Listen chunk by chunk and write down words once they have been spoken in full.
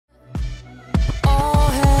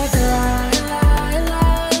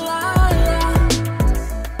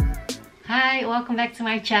back to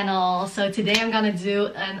my channel. So today I'm gonna do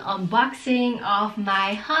an unboxing of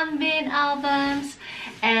my Hanbin albums.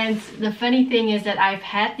 And the funny thing is that I've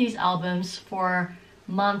had these albums for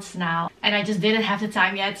months now and I just didn't have the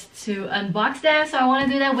time yet to unbox them, so I want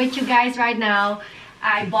to do that with you guys right now.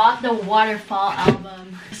 I bought the Waterfall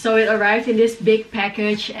album, so it arrived in this big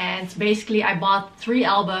package, and basically I bought 3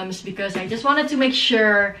 albums because I just wanted to make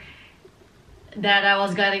sure that I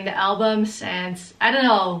was getting the albums. And I don't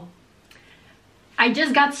know, I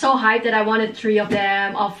just got so hyped that I wanted 3 of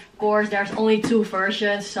them. Of course there's only 2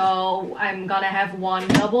 versions, so I'm gonna have one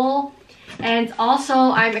double, and also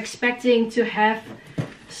I'm expecting to have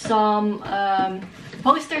some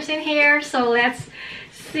posters in here, so let's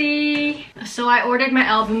see. So I ordered my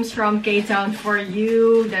albums from K-Town for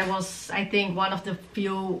You. That was, I think, one of the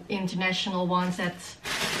few international ones that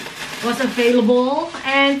was available.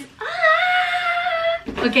 And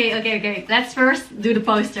okay, let's first do the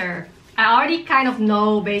poster. I already kind of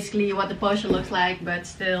know basically what the poster looks like, but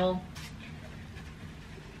still.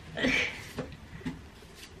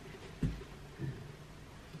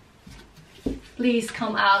 Please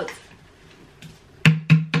come out.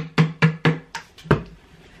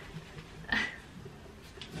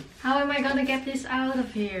 How am I gonna get this out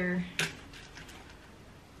of here?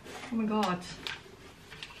 Oh my god.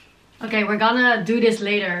 Okay, we're gonna do this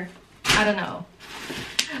later. I don't know.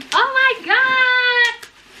 Oh my god!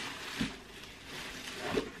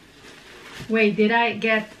 Wait, did I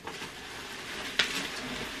get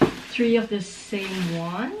 3 of the same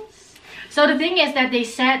ones? So the thing is that they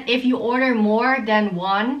said if you order more than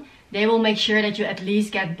 1, they will make sure that you at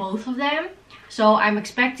least get both of them. So I'm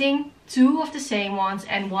expecting 2 of the same ones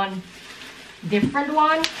and 1 different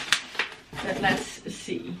one. But let's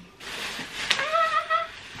see.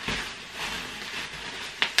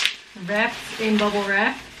 Wrapped in bubble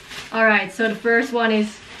wrap. Alright, so the first one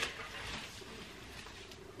is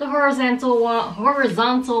the horizontal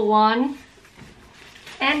one.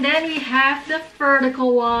 And then we have the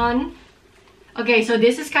vertical one. Okay, so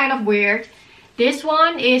this is kind of weird. This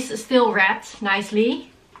one is still wrapped nicely.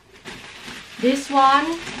 This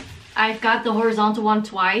one, I've got the horizontal one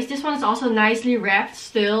twice. This one is also nicely wrapped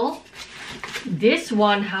still. This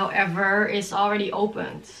one, however, is already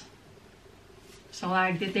opened. So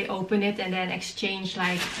like, did they open it and then exchange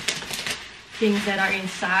like things that are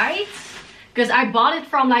inside? Because I bought it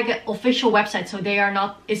from like an official website, so they are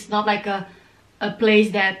not, it's not like a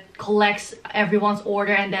place that collects everyone's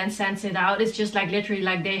order and then sends it out. It's just like literally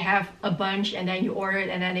like they have a bunch and then you order it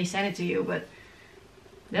and then they send it to you. But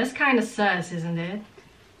that's kind of sus, isn't it?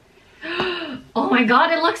 Oh my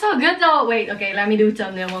god, it looks so good though. Wait, okay, let me do a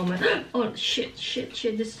thumbnail moment. Oh shit,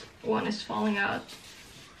 this one is falling out.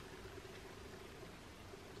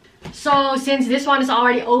 So since this one is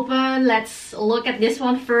already open, let's look at this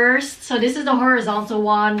one first. So this is the horizontal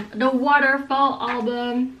one, the Waterfall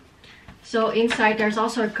album. So inside there's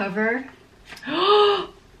also a cover.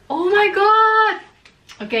 Oh my god!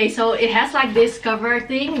 Okay, so it has like this cover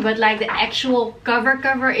thing, but like the actual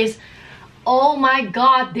cover is, oh my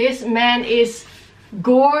god, this man is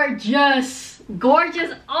gorgeous.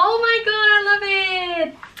 Gorgeous. Oh my god, I love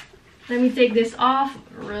it. Let me take this off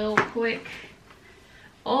real quick.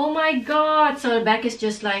 Oh my god. So the back is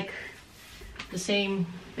just like the same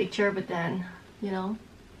picture, but then, you know.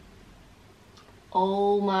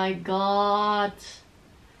 Oh my god,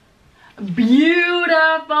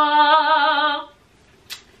 beautiful.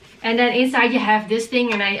 And then inside you have this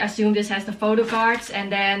thing, and I assume this has the photo cards,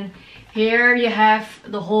 and then here you have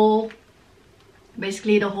the whole,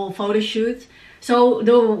 basically the whole photo shoot. So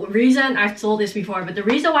the reason, I've told this before, but the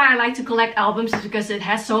reason why I like to collect albums is because it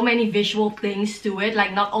has so many visual things to it,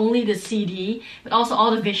 like not only the CD but also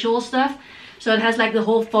all the visual stuff. So it has like the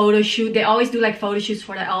whole photo shoot. They always do like photo shoots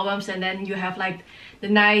for the albums, and then you have like the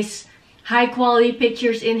nice high quality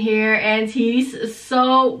pictures in here, and he's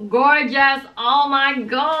so gorgeous. Oh my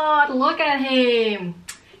god, look at him.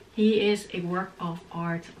 He is a work of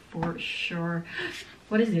art for sure.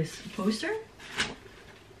 What is this? A poster?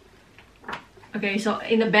 Okay, so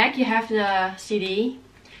in the back you have the CD,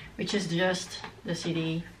 which is just the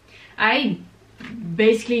CD. I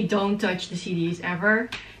basically don't touch the CDs ever,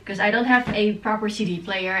 because I don't have a proper CD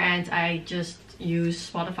player and I just use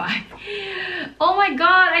Spotify. Oh my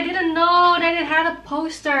god, I didn't know that it had a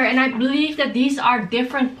poster, and I believe that these are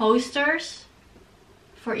different posters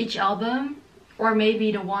for each album, or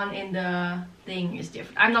maybe the one in the thing is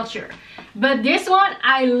different. I'm not sure, but this one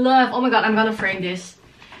I love. Oh my god, I'm gonna frame this.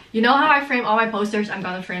 You know how I frame all my posters? I'm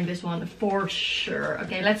gonna frame this one for sure.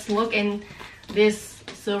 Okay, let's look in this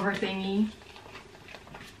silver thingy.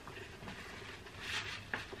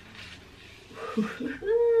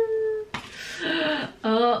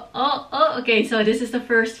 Okay, so this is the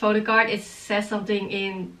first photo card. It says something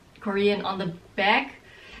in Korean on the back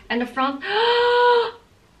and the front. Oh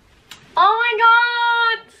my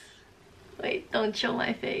god! Wait, don't show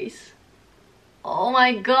my face. Oh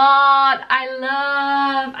my god, I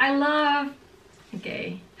love.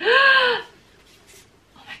 Okay. Oh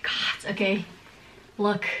my god, okay.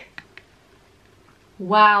 Look.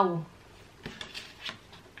 Wow.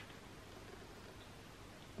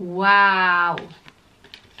 Wow.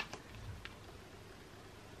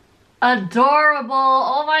 Adorable.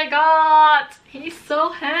 Oh my god. He's so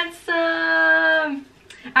handsome.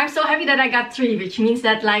 I'm so happy that I got 3, which means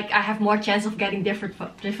that like I have more chance of getting different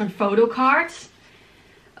photo cards.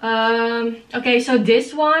 Okay, so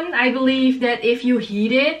this one, I believe that if you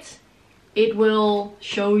heat it, it will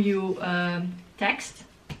show you text.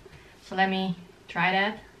 So let me try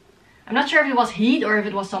that. I'm not sure if it was heat or if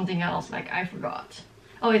it was something else, like I forgot.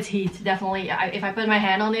 Oh, it's heat, definitely. If I put my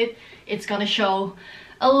hand on it, it's gonna show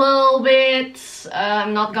a little bit.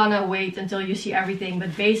 I'm not gonna wait until you see everything,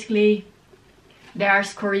 but basically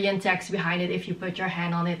there's Korean text behind it if you put your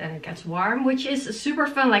hand on it and it gets warm, which is super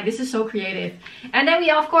fun. Like, this is so creative. And then we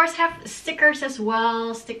of course have stickers as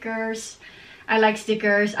well. Stickers. I like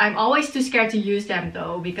stickers. I'm always too scared to use them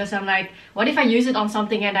though, because I'm like, what if I use it on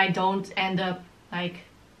something and I don't end up like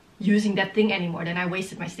using that thing anymore? Then I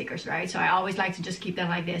wasted my stickers, right? So I always like to just keep them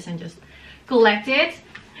like this and just collect it.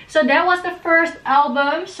 So that was the first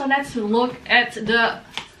album. So let's look at the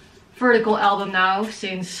vertical album now,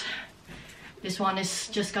 since this one is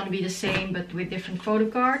just gonna be the same but with different photo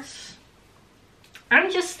cards.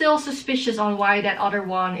 I'm just still suspicious on why that other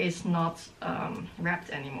one is not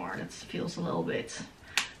wrapped anymore. That feels a little bit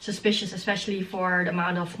suspicious, especially for the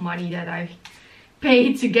amount of money that I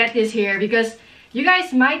paid to get this here. Because you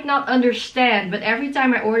guys might not understand, but every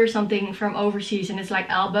time I order something from overseas and it's like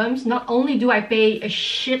albums, not only do I pay a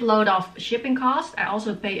shitload of shipping costs, I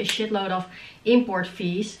also pay a shitload of import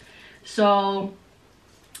fees. So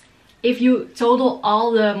if you total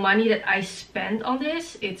all the money that I spent on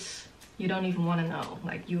this, you don't even want to know.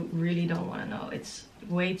 Like, you really don't want to know. It's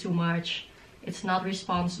way too much. It's not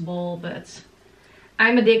responsible, but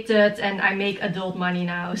I'm addicted and I make adult money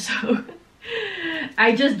now, so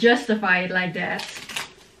I just justify it like that.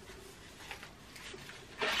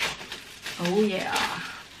 Oh yeah.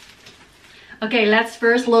 Okay, let's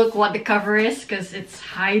first look what the cover is, because it's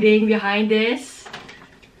hiding behind this.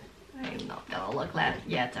 I'm not gonna look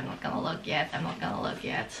yet. I'm not gonna look yet. I'm not gonna look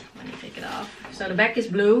yet. Let me take it off. So the back is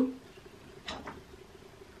blue.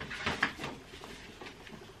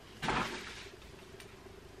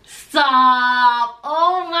 Stop!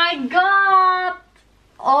 Oh my god!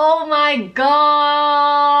 Oh my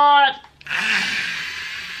god!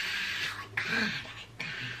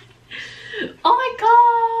 Oh my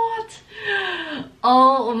god!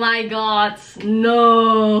 Oh my god!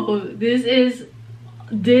 No! This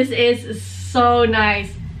is so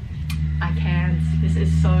nice. I can't. This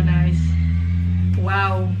is so nice.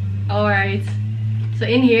 Wow. Alright. So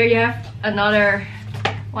in here you have another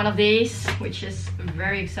one of these, which is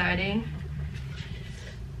very exciting.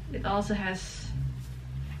 It also has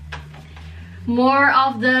more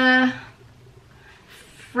of the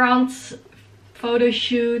front photo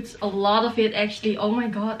shoots, a lot of it actually. Oh my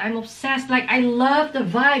god, I'm obsessed. Like, I love the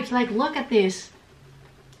vibes. Like, look at this.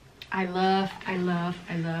 I love.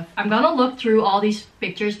 I'm gonna look through all these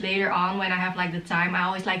pictures later on when I have like the time. I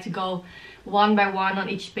always like to go one by one on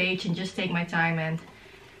each page and just take my time and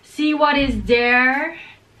see what is there.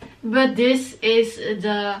 But this is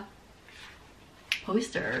the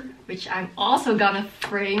poster, which I'm also gonna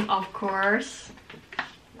frame, of course.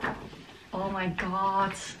 Oh my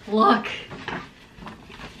god, look.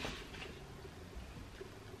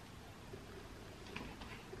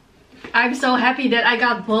 I'm so happy that I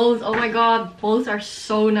got both. Oh my god, both are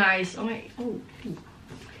so nice.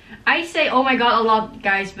 I say oh my god a lot,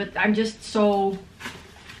 guys, but I'm just so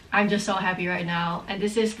happy right now. And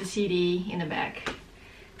this is the CD in the back.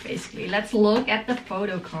 Basically, let's look at the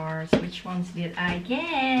photo cards. Which ones did I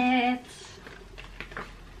get?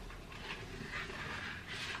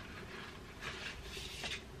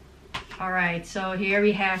 Alright, so here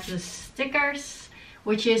we have the stickers,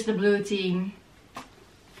 which is the blue team.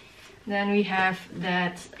 Then we have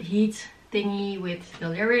that heat thingy with the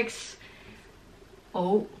lyrics.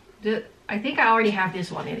 Oh, I think I already have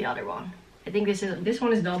this one in the other one. I think this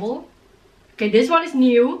one is double. Okay, this one is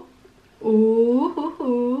new.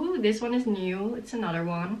 Ooh, this one is new. It's another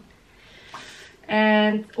one.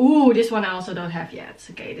 And ooh, this one I also don't have yet.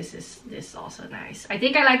 Okay, this is also nice. I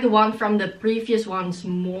think I like the one from the previous ones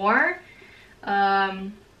more,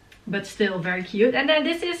 but still very cute. And then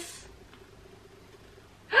this is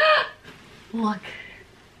Look.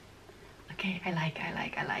 Okay, I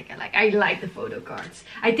like the photo cards.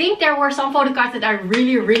 I think there were some photo cards that I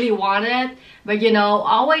really wanted, but you know,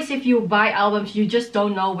 always if you buy albums, you just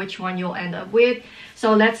don't know which one you'll end up with.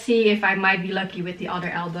 So let's see if I might be lucky with the other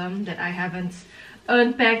album that I haven't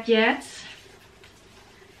unpacked yet.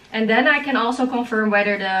 And then I can also confirm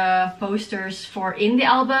whether the posters for in the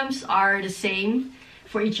albums are the same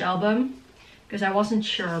for each album, because I wasn't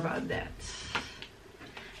sure about that.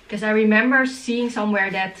 Because I remember seeing somewhere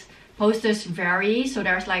that posters vary, so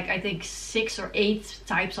there's like I think 6 or 8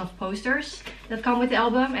 types of posters that come with the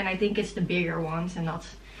album, and I think it's the bigger ones and not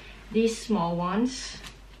these small ones.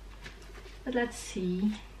 But let's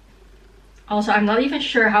see. Also, I'm not even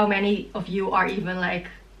sure how many of you are even like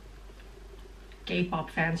K-pop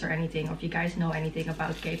fans or anything, or if you guys know anything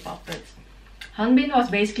about K-pop, but Hanbin was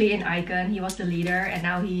basically an icon. He was the leader, and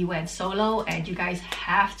now he went solo, and you guys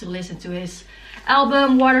have to listen to his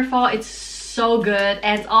album Waterfall. It's so good.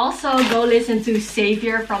 And also go listen to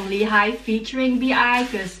Savior from Lehigh featuring BI,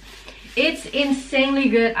 because it's insanely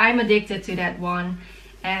good. I'm addicted to that one,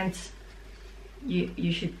 and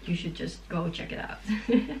you should just go check it out.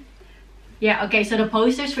 Yeah, okay, so the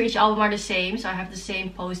posters for each album are the same, so I have the same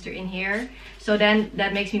poster in here. So then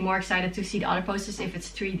that makes me more excited to see the other posters, if it's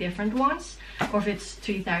 3 different ones or if it's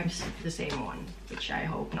 3 times the same one, which I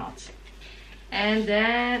hope not. And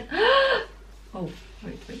then oh,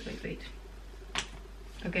 wait.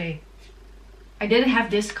 Okay, I didn't have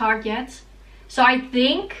this card yet, so I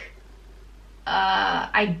think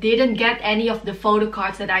I didn't get any of the photo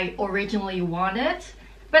cards that I originally wanted,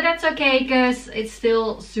 but that's okay because it's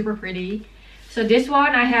still super pretty. So this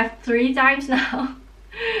one I have 3 times now.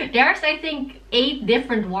 There's I think 8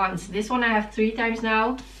 different ones. This one I have 3 times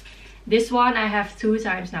now. This one I have 2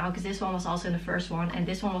 times now, because this one was also in the first one, and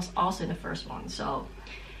this one was also in the first one. So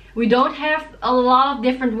we don't have a lot of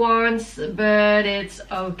different ones, but it's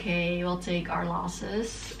okay. We'll take our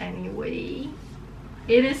losses anyway.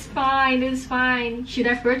 It is fine, it is fine. Should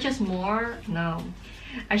I purchase more? No.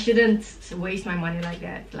 I shouldn't waste my money like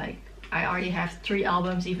that. Like, I already have 3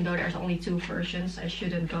 albums, even though there's only 2 versions. I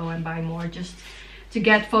shouldn't go and buy more just to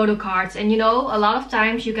get photo cards. And you know, a lot of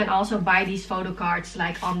times you can also buy these photo cards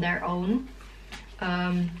like on their own.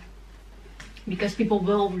 Because people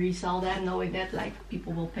will resell them, knowing that like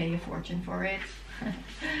people will pay a fortune for it.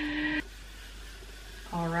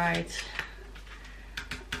 Alright.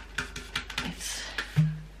 It's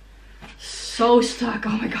so stuck,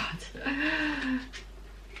 oh my god.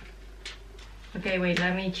 Okay, wait,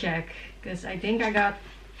 let me check, because I think I got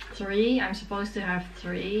 3. I'm supposed to have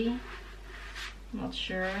 3. Not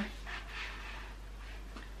sure.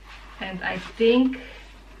 And I think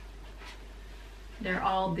they're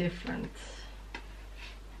all different.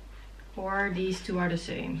 Or these 2 are the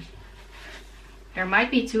same. There might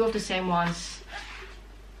be 2 of the same ones.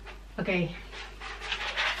 Okay.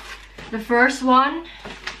 The first one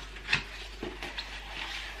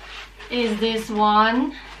is this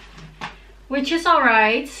one, which is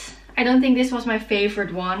alright. I don't think this was my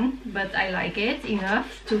favorite one, but I like it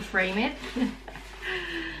enough to frame it.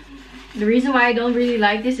 The reason why I don't really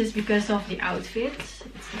like this is because of the outfit.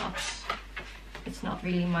 It's not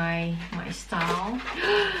really my style.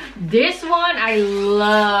 This one I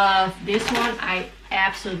love. This one I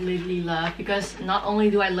absolutely love, because not only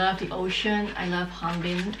do I love the ocean, I love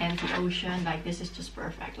Hanbin and the ocean. Like, this is just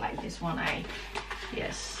perfect. Like, this one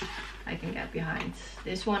yes, I can get behind.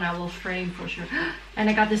 This one I will frame for sure. And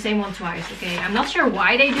I got the same one twice. Okay, I'm not sure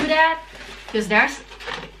why they do that, because there's,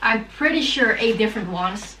 I'm pretty sure 8 different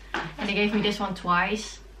ones, and they gave me this one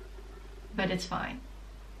twice, but it's fine.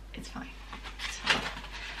 It's fine. It's fine.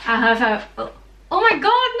 I have a, oh my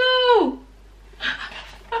god, no!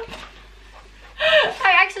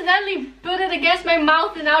 I accidentally put it against my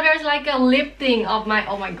mouth, and now there's like a lip thing of my,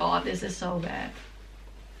 oh my god, this is so bad.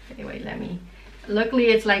 Okay, wait, let me, luckily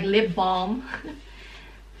it's like lip balm.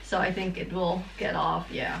 So I think it will get off,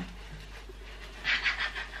 yeah.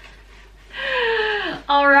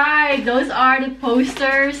 Alright, those are the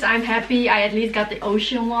posters. I'm happy I at least got the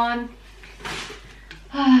ocean one.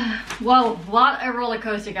 Wow, what a roller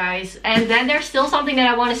coaster, guys. And then there's still something that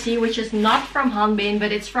I want to see, which is not from Hanbin,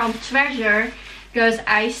 but it's from Treasure, because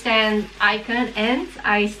I stand Icon and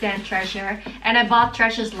I stand Treasure, and I bought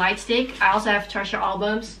Treasure's light stick. I also have Treasure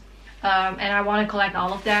albums, and I want to collect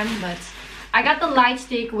all of them, but I got the light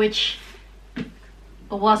stick, which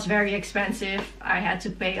was very expensive. I had to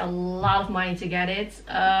pay a lot of money to get it,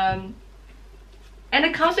 and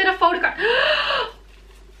it comes with a photo card.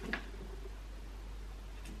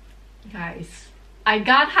 Guys, I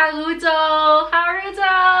got Haruto!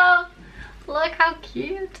 Haruto! Look how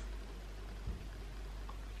cute!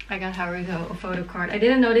 I got, here we go, a photo card. I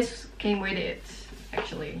didn't know this came with it,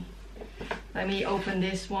 actually. Let me open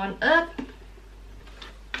this one up.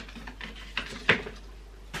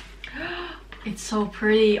 It's so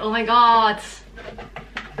pretty. Oh my god.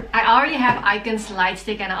 I already have Icon's light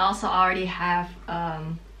stick, and I also already have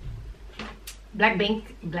Blackpink.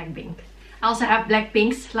 I also have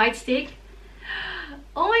Blackpink's light stick.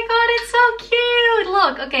 Oh my god, it's so cute!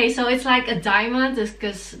 Look, okay, so it's like a diamond,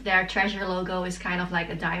 because their treasure logo is kind of like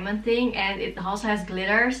a diamond thing, and it also has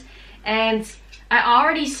glitters. And I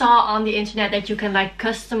already saw on the internet that you can like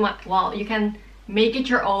customize, well, you can make it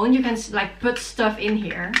your own. You can like put stuff in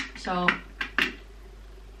here. So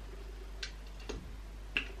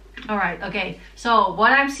alright, okay, so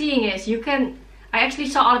what I'm seeing is you can, I actually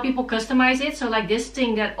saw other people customize it. So like this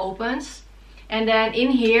thing that opens, and then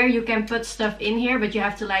in here you can put stuff in here, but you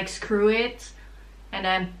have to like screw it and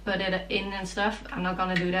then put it in and stuff. I'm not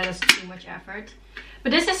gonna do that, it's too much effort.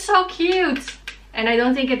 But this is so cute, and I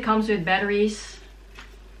don't think it comes with batteries,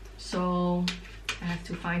 so I have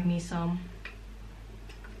to find me some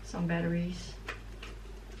batteries.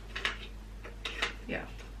 Yeah.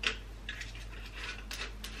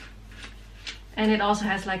 And it also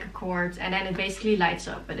has like a cord, and then it basically lights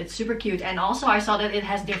up, but it's super cute. And also I saw that it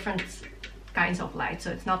has different kinds of lights,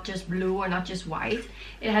 so it's not just blue or not just white.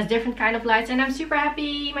 It has different kind of lights, and I'm super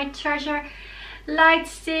happy. My treasure light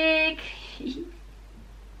stick.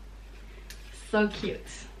 So cute.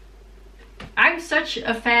 I'm such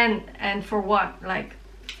a fan, and for what? Like,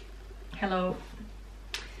 hello.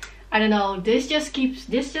 I don't know, this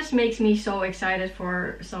just makes me so excited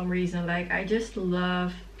for some reason. Like, I just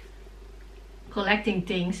love collecting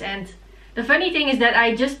things. And the funny thing is that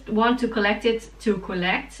I just want to collect it to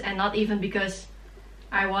collect, and not even because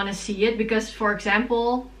I want to see it. Because, for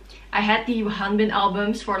example, I had the Hanbin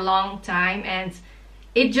albums for a long time, and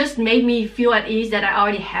it just made me feel at ease that I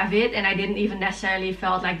already have it, and I didn't even necessarily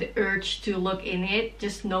felt like the urge to look in it.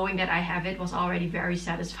 Just knowing that I have it was already very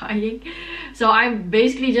satisfying. So I'm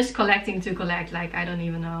basically just collecting to collect, like, I don't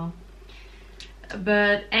even know.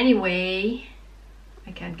 But anyway,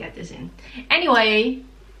 I can't get this in. Anyway,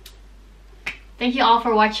 thank you all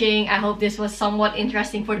for watching. I hope this was somewhat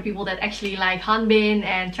interesting for the people that actually like Hanbin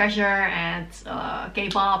and treasure and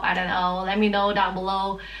K-pop. I don't know. Let me know down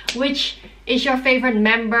below which is your favorite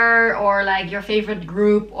member, or like your favorite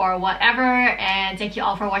group or whatever. And thank you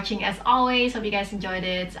all for watching as always. Hope you guys enjoyed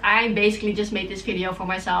it. I basically just made this video for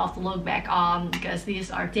myself to look back on, because these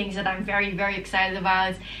are things that I'm very, very excited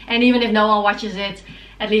about. And even if no one watches it,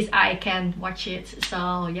 at least I can watch it.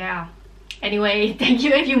 So yeah. Anyway, thank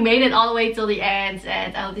you if you made it all the way till the end,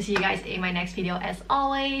 and I hope to see you guys in my next video as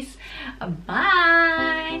always.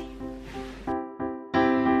 Bye!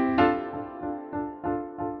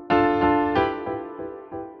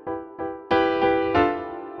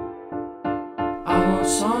 Our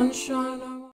sunshine.